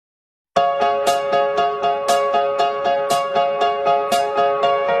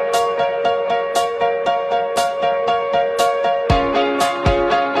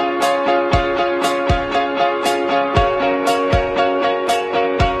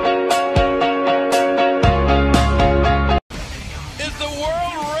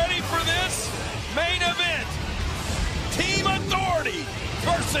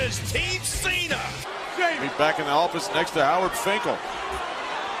back in the office next to Howard Finkel.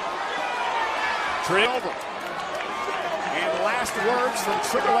 Over. And last words from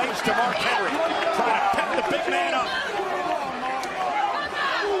Triple H to Mark Henry. Trying to pep the big man up.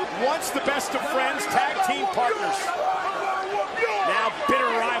 Once the best of friends, tag team partners. Now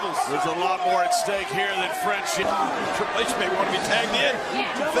bitter rivals. There's a lot more at stake here than friendship. Triple H may want to be tagged in.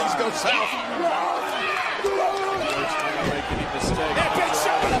 Things go south. Make any mistake. And Big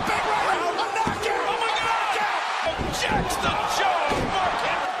Show with a big right. A knockout. Oh my God. Jacks the jaw. Mark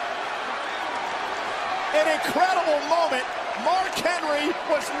Henry. An incredible moment. Mark Henry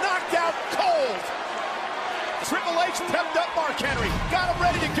was knocked out cold. Triple H pepped up Mark Henry. Got him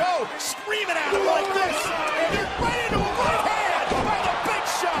ready to go. Screaming at him like this. And they're right into a right hand by the Big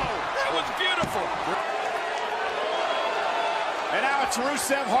Show. That was beautiful. And now it's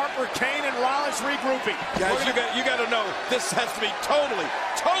Rusev, Harper, Kane, and Rollins regrouping. Guys, you got to know, this has to be totally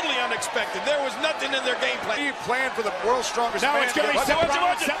unexpected. There was nothing in their game plan. He planned for the world's strongest Now man. it's going to be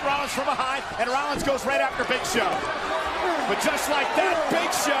Seth Rollins from behind, and Rollins goes right after Big Show. But just like that, Big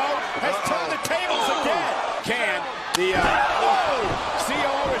Show has turned the tables again. The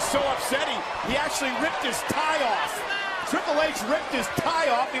COO is so upset, he actually ripped his tie off. Triple H ripped his tie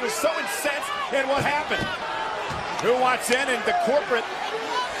off. He was so incensed at what happened. Who wants in? And the corporate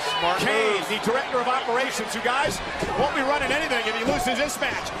Kane, the director of operations, you guys won't be running anything if he loses this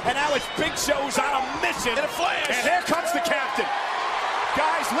match. And now it's Big Show's on a mission. In a flash. And here comes the captain.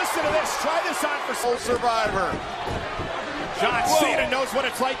 Guys, listen to this. Try this on for Full Survivor. John Cena knows what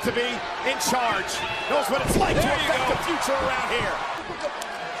it's like to be in charge. Knows what it's like to affect the future around here.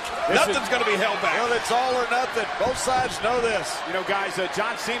 Nothing's going to be held back. Well, it's all or nothing. Both sides know this. You know, guys,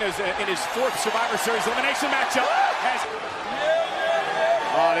 John Cena's in his 4th Survivor Series elimination matchup.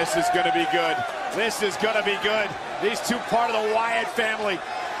 Oh, this is going to be good. This is going to be good. These two part of the Wyatt family.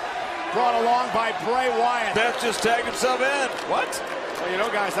 Brought along by Bray Wyatt. Beth just tagged himself in. What? Well, you know,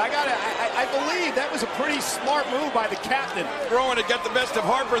 guys, I believe that was a pretty smart move by the captain. Rowan had got the best of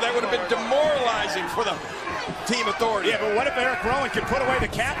Harper. That would have been demoralizing for the team authority. Yeah, but what if Eric Rowan can put away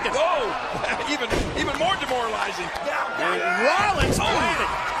the captain? Whoa! even more demoralizing. And Rollins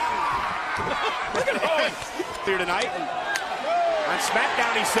planted. Look at Rowan. Here tonight. On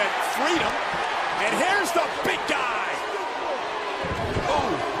Smakdown, he said, freedom. And here's the big guy. Oh,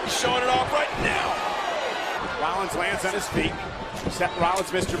 he's showing it off right now. Rollins lands on his feet. Seth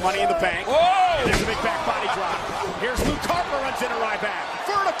Rollins, Mr. Money in the Bank. Whoa! And there's a big back body drop. Here's Luke Harper, runs into Ryback.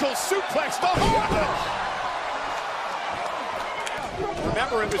 Vertical suplex to Harper.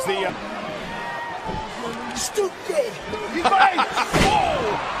 Remember, it was the... Stupid! Whoa!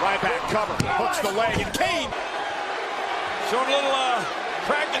 Ryback cover, hooks the leg, and Kane. Showing a little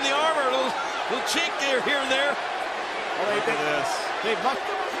crack in the armor, a little cheek there, here and there. Well, they must...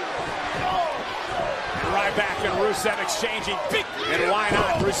 Ryback and Rusev exchanging big. And why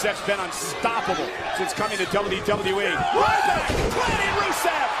not? Rusev's been unstoppable since coming to WWE. Ryback planting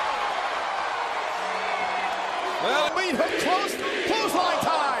Rusev. Well, Lead hook clothesline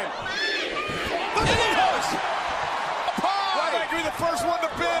time. The lead hooks. Ryback could be the first one to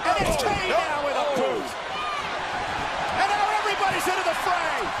pin. And it's Kane now with a boot. And now everybody's into the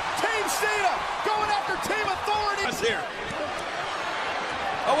fray. Team Cena going after Team Authority. What's here?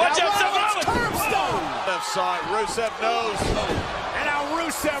 Oh, watch out, Seth Rollins! Tombstone. Left side, Rusev knows. And now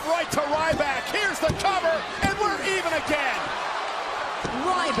Rusev right to Ryback. Here's the cover, and we're even again.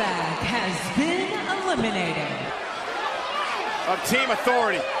 Ryback has been eliminated. Of Team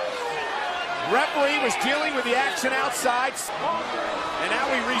Authority. Referee was dealing with the action outside. And now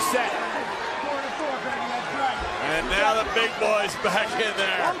we reset. And now the big boy's back in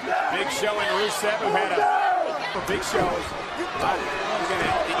there. Big Show and Rusev, who had a Big Show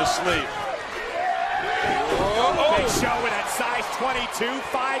Asleep. Big Show with that size 22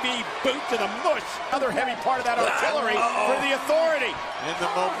 5E boot to the mush. Another heavy part of that artillery for the Authority. And the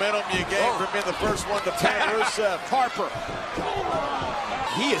momentum you gained from being the first one to pin Rusev. Harper.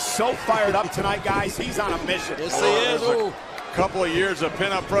 He is so fired up tonight, guys. He's on a mission. Yes, he is. A couple of years of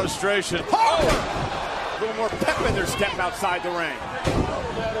pin-up frustration. Harper! A little more pep in their step outside the ring.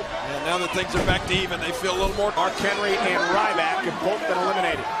 And now that things are back to even, they feel a little more. Mark Henry and Ryback have both been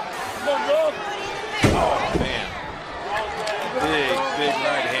eliminated. Oh, man. Big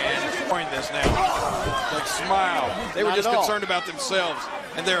right hand. Point this now. Like, smile. They were Not just at all. concerned about themselves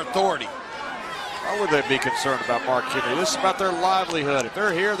and their authority. Why would they be concerned about Mark Henry? This is about their livelihood. If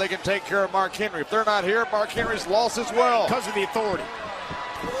they're here, they can take care of Mark Henry. If they're not here, Mark Henry's lost as well. Because of the Authority.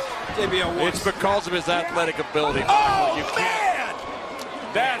 JBL It's because of his athletic ability. Oh, You man!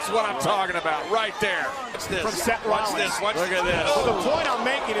 That's what I'm talking about right there. Watch this. From Seth Watch Rollins. this. Watch Look at this. Well, the point I'm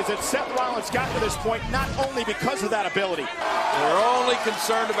making is that Seth Rollins got to this point not only because of that ability. They're only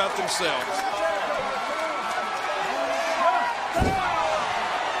concerned about themselves.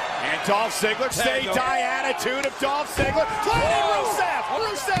 And Dolph Ziggler, stay die attitude of Dolph Ziggler. Planting Rusev.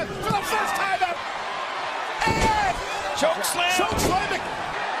 Rusev for the first time ever. And Choke slam. choke slam.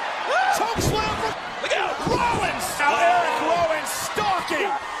 Choke slam for Look out. Rollins. Now Eric Rowan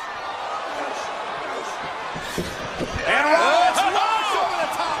stalking. And Rollins runs over the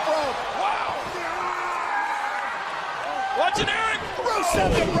top rope. Wow. Watch it, Eric.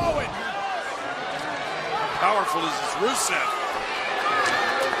 Rusev and Rowan. Powerful is this Rusev.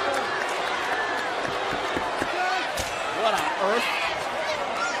 What on earth?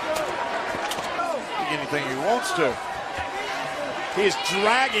 Anything he wants to. He is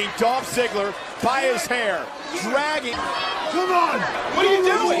dragging Dolph Ziggler by his hair. Dragging. Come on. What are you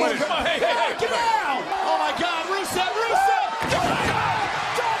doing? Come on. Hey, hey, hey. Get down. Oh, my God. Rusev. Rusev. Don't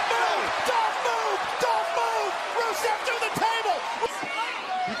move. Don't move. Don't move. Rusev to the table.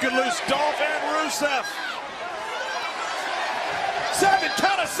 You can lose Dolph and Rusev. 7.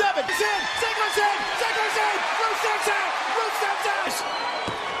 Count of 7. It's in. Ziggler's in. Ziggler's in. Rusev's out. Rusev's out.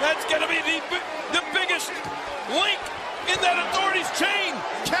 That's going to be the biggest link in that authority's chain.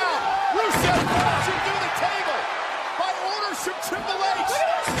 Count. Rusev crashing through the table by orders from Triple H.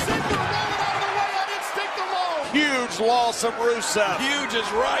 Ziggler rolling out of the way on instinct alone. Huge loss of Rusev. Huge is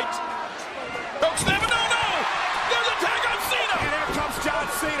right. Choke slam. No, no. There's a tag on Cena. And here comes John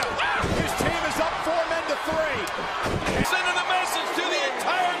Cena. His team is up 4 men to 3. Sending a message to the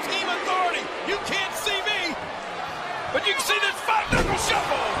entire team authority. You can't see me, but you can see this 5-knuckle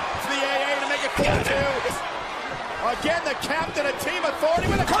shuffle. It's the AA to make it 4-2. Again, the captain of team authority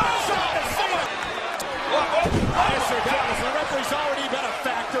with a cross shot to Cena. Yes, sir, Dallas. The referee's already been a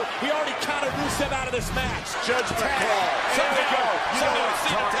factor. He already counted Rusev out of this match. Judgment Tag. call. There we go. You know what I'm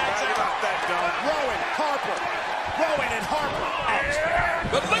Cena talking tags about. out. That done. Rowan, Harper. Rowan and Harper. Out.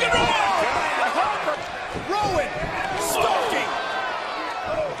 But look at Rowan. Harper. Rowan. Stalking.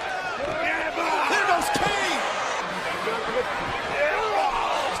 There goes Kane.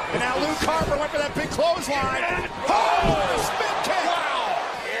 And now Luke Harper went for that big clothesline. Oh, spin kick. Wow.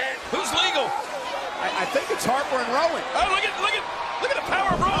 Who's legal? I think it's Harper and Rowan. Oh, look at the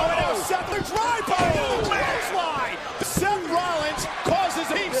power of Oh, Rowan. and now Seth, the drive-by to the clothesline. Seth Rollins causes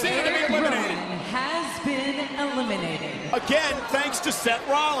Team Cena to be eliminated. Rowan has been eliminated. Again, thanks to Seth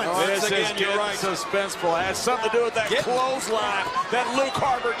Rollins. This is again, you're getting right. suspenseful. It has something to do with that clothesline that Luke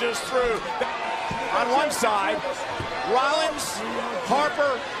Harper just threw. On one side, Rollins,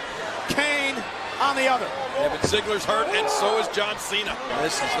 Harper, Kane on the other. Yeah, but Ziggler's hurt, and so is John Cena.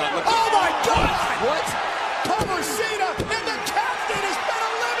 This is not looking. Oh my God! What? Cover Cena, and the captain has been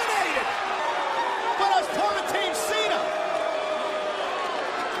eliminated. But as part of Team Cena.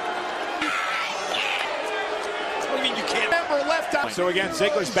 What do you mean you can't? Member left out. So again,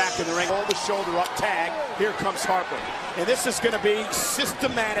 Ziggler's back in the ring. Hold the shoulder up tag. Here comes Harper. And this is going to be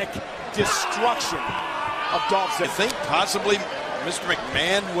systematic destruction of Dolph I Ziggler. think possibly Mr.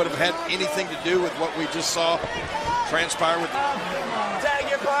 McMahon would have had anything to do with what we just saw transpire with. Tag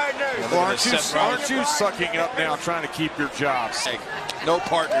your partners. Well, aren't you sucking up now trying to keep your jobs? No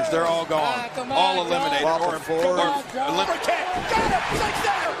partners. They're all gone. All eliminated. Welcome forward. Overkick. Got it.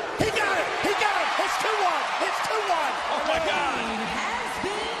 Ziggler. He got it. He got it. It's 2-1. It's 2-1. Oh, my God. Rowan has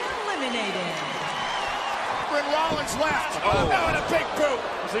been eliminated. And Rollins left. Oh, and a big boot.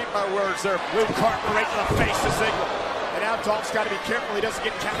 Eat my words there. Luke Harper right to the face of Ziggler. And now Dolph's got to be careful he doesn't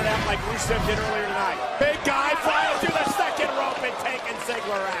get counted out like Rusev did earlier tonight. Big guy flying through the second rope and taking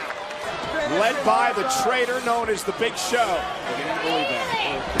Ziggler out. Led by the traitor known as the Big Show. I can't believe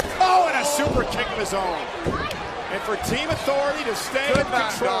that. Oh, and a super kick of his own. And for Team Authority to stay in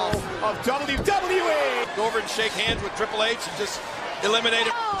control of WWE. Go over and shake hands with Triple H and just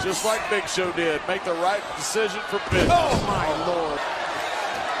eliminate him. Just like Big Show did. Make the right decision for business. Oh, my Lord.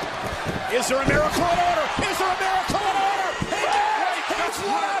 Is there a miracle in order? Is there a miracle in order? It's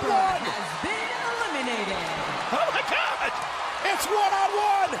one-on-one. Has been eliminated. Oh, my God. It's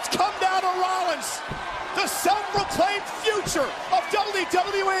one-on-one. It's come down to Rollins, the self-proclaimed future of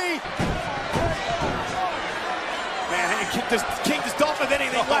WWE. Man, does Dolph have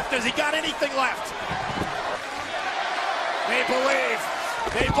anything left? Has he got anything left? They believe.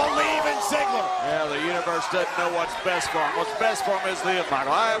 They believe in Ziggler. Yeah, the universe doesn't know what's best for him. What's best for him is the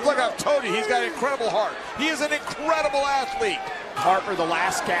Michael. Look, I've told you, he's got an incredible heart. He is an incredible athlete. Harper, the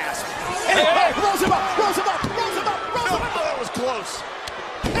last gasp. And he rolls him up, rolls him up, rolls him up, rolls him up. That was close.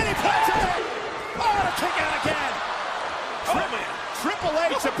 And he puts it in. Oh, and a kick out again. Oh, man. Triple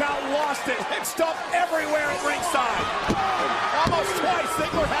H about lost it. Stuff everywhere at ringside. Almost twice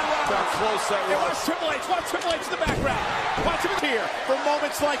Ziggler had Rollins. How close that was. Watch Triple H. Watch Triple H in the background. Watch him here for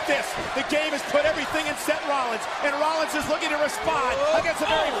moments like this. The game has put everything in Seth Rollins, and Rollins is looking to respond against a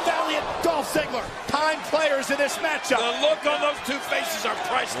very valiant Dolph Ziggler. Time players in this matchup. The look on those two faces are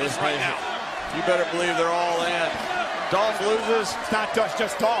priceless right now. You better believe they're all in. Dolph loses. It's not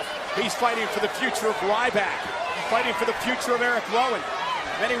just Dolph. He's fighting for the future of Ryback. Fighting for the future of Eric Rowan.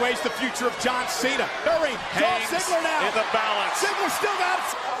 In many ways, the future of John Cena. Hurry, Dolph Ziggler now. In the balance. Ziggler still got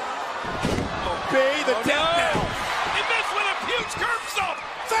it. B, the death now. He missed with a huge curb stomp.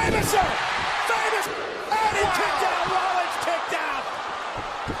 Famouser! Famous! And he kicked out. Rollins kicked out.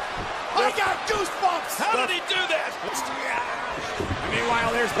 I got goosebumps. How did he do that?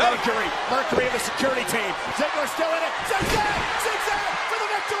 Meanwhile, there's Mercury. Mercury of the security team. Ziggler still in it. Zigzag! Zigzag for the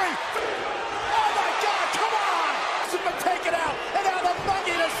victory. Oh my God, come on! But take it out. And now the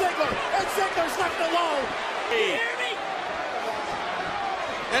buggy to Ziggler. And Ziggler's left alone.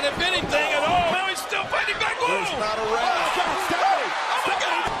 And if anything at all, now he's still fighting back. There's not a round. Oh my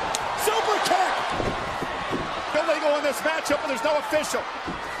God! Super kick. Illegal in this matchup, and there's no official.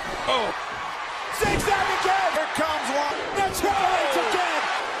 Oh. Zigzag again. Here comes one. That's Triple H again.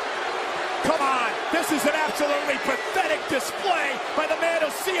 Come on. This is an absolutely pathetic display by the man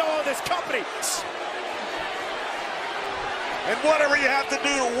who's CEO of this company. And whatever you have to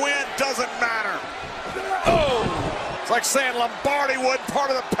do to win doesn't matter. Oh. It's like saying Lombardi wasn't part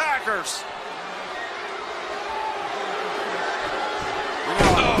of the Packers.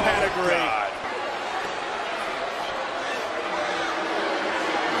 Oh, Pedigree. God.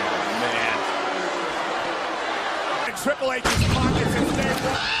 Triple H's pockets and stay.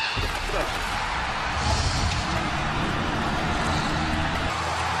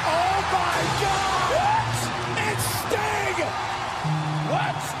 Oh my God! What? It's Sting!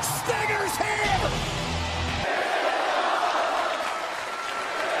 What? Stinger's here!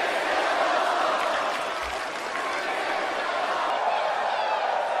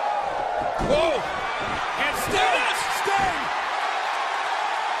 Whoa! And Sting! Sting!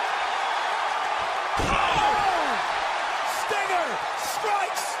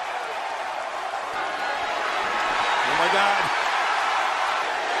 Strikes! Oh my God.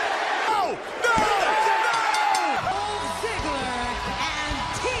 No! No! Dolph Ziggler and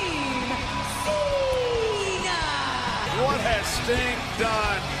Team Cena. What has Sting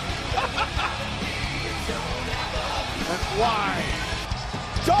done? And why?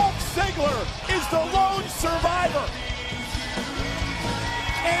 Dolph Ziggler is the lone survivor.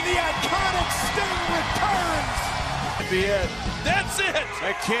 And the iconic Sting returns. Be it. That's it.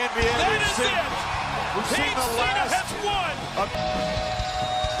 That can't be it. That We've is seen- it. We've seen Team the Cena last. has won.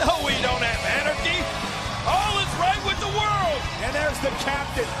 No, we don't have anarchy. All is right with the world. And there's the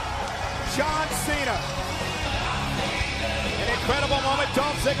captain, John Cena. An incredible moment.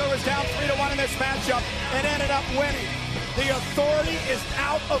 Dolph Ziggler was down 3-1 in this matchup and ended up winning. The authority is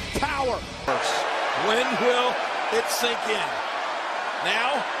out of power. When will it sink in?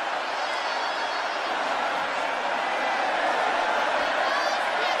 Now?